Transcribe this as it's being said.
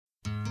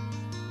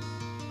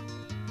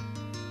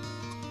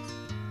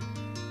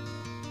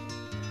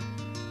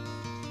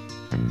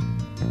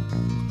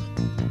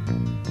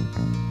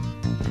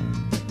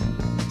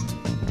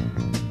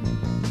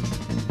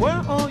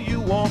Where are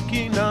you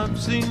walking? I've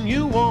seen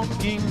you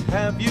walking.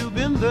 Have you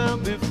been there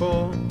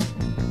before?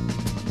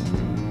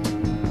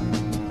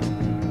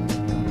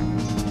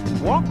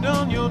 Walk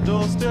down your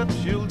doorsteps,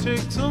 you'll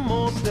take some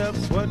more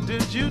steps. What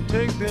did you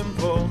take them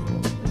for?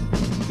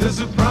 There's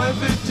a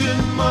private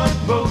in my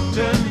boat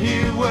and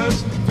he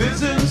wears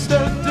fizz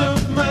instead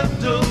of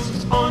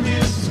medals on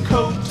his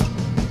coat.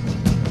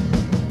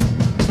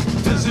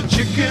 There's a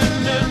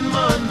chicken in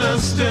my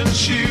nest and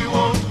she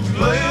won't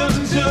play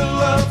until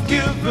I've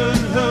given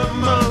her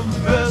my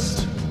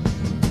best.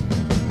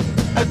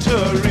 At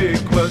her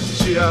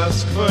request she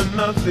asks for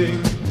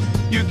nothing,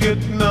 you get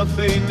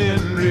nothing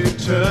in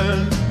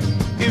return.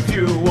 If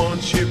you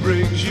want she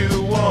brings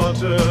you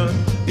water,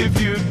 if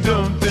you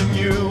don't then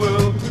you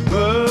will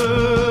burn.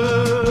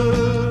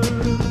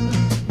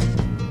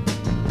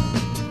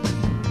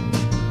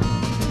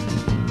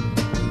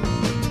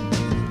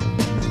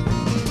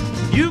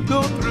 You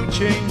go through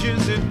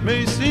changes, it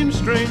may seem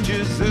strange,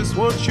 is this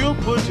what you're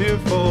put here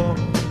for?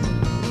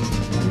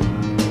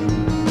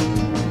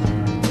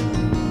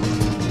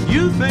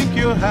 You think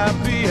you're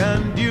happy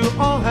and you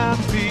are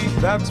happy,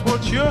 that's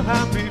what you're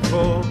happy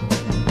for.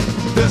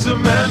 There's a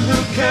man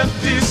who can't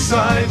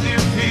decide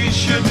if he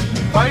should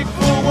fight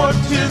for what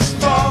his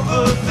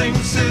father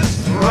thinks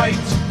is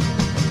right.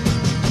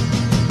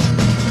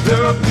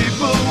 There are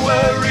people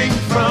wearing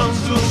frowns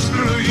who'll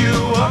screw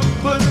you up,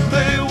 but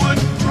they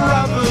would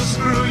rather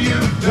screw you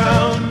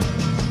down.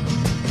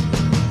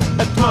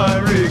 At my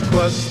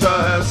request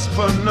I ask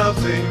for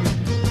nothing,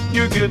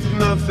 you get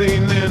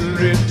nothing in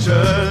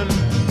return.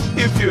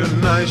 If you're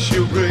nice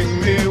you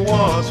bring me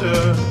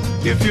water,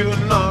 if you're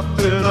not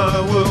then I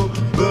will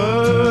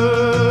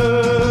burn.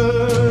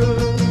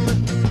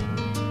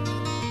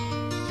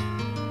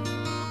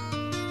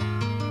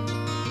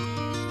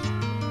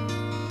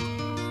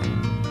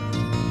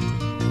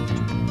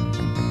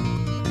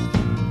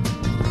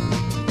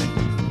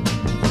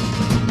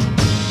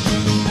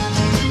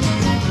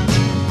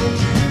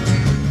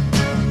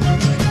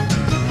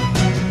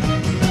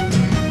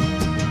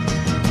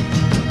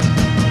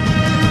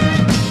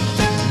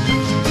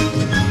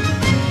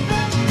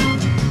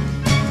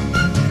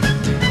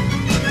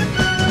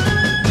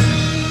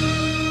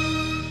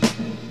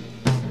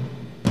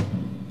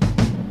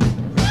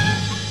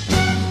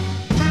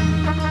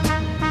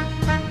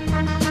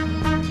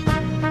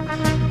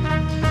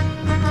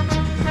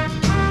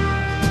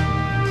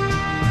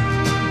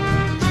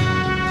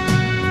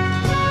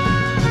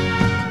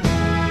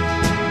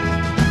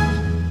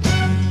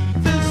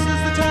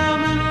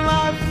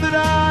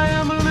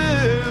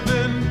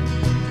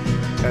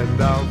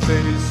 And I'll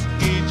face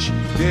each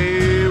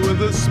day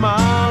with a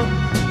smile,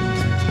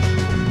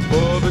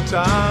 for the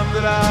time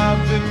that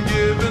I've been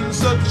given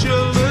such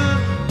a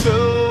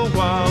little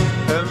while.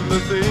 And the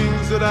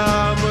things that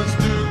I must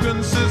do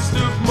consist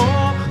of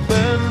more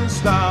than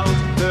styles.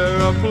 There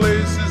are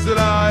places that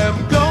I am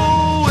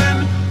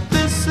going,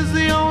 this is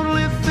the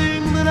only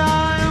thing that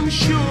I am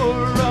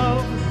sure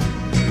of,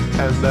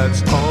 and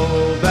that's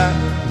all that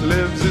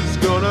lives is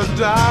gonna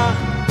die.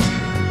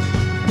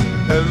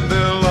 And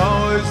there'll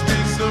always be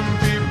some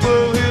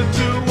people here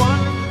to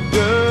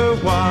wonder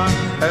why.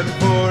 And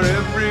for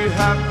every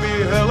happy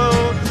hello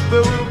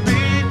there will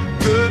be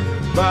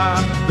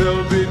goodbye.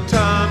 There'll be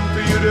time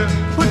for you to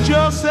put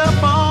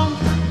yourself on.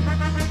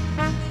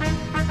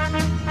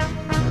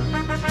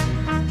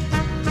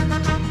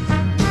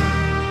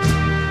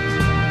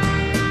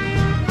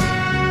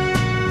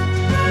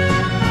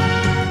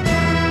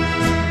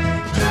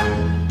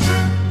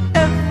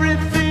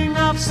 Everything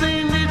I've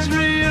seen needs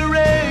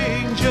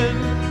rearranging.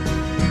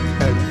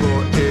 And for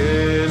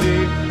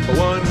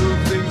anyone who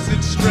thinks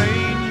it's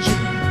strange,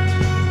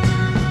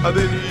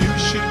 then you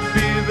should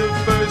be the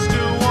first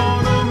to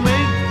want to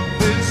make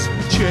this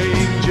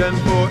change. And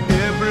for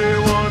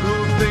everyone who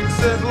thinks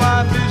that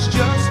life is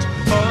just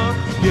a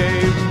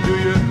game, do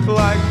you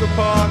like the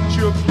part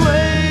you're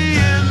playing?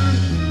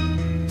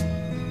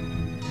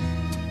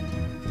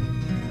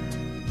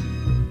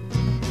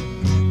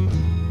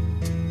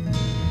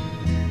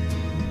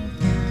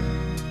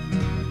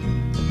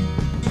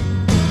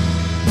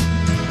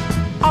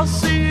 I'll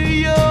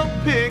see your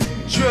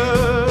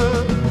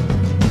picture,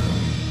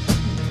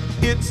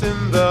 it's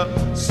in the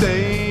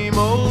same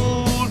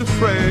old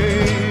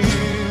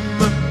frame.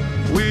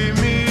 We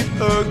meet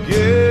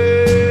again.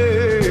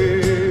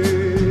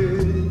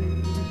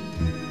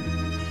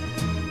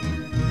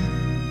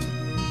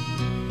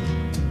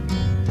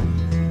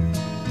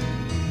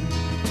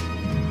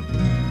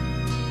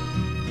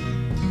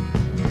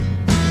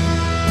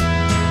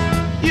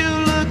 You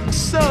look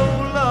so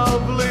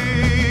lovely,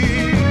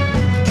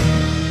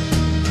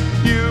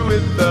 you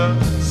with the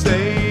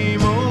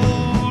same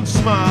old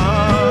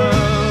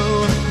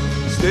smile.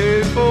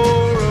 Stay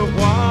for a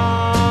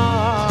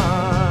while.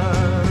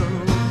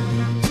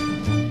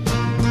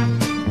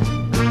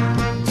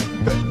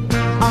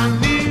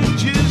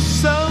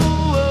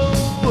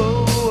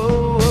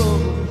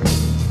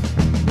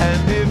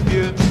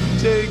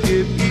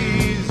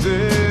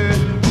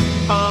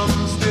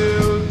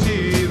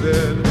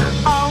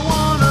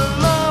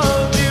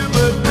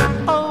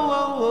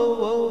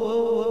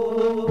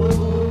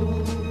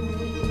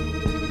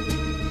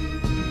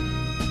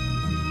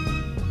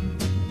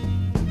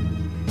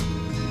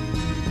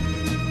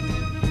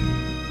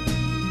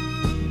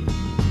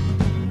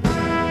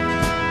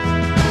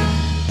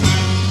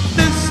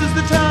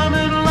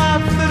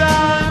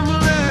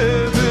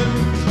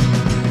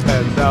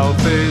 I'll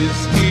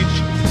face each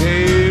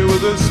day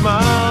with a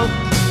smile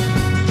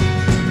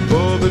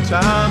for the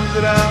time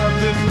that I've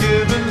been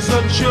given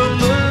such a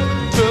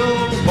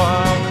little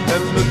while,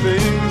 and the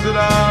things that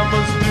I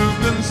must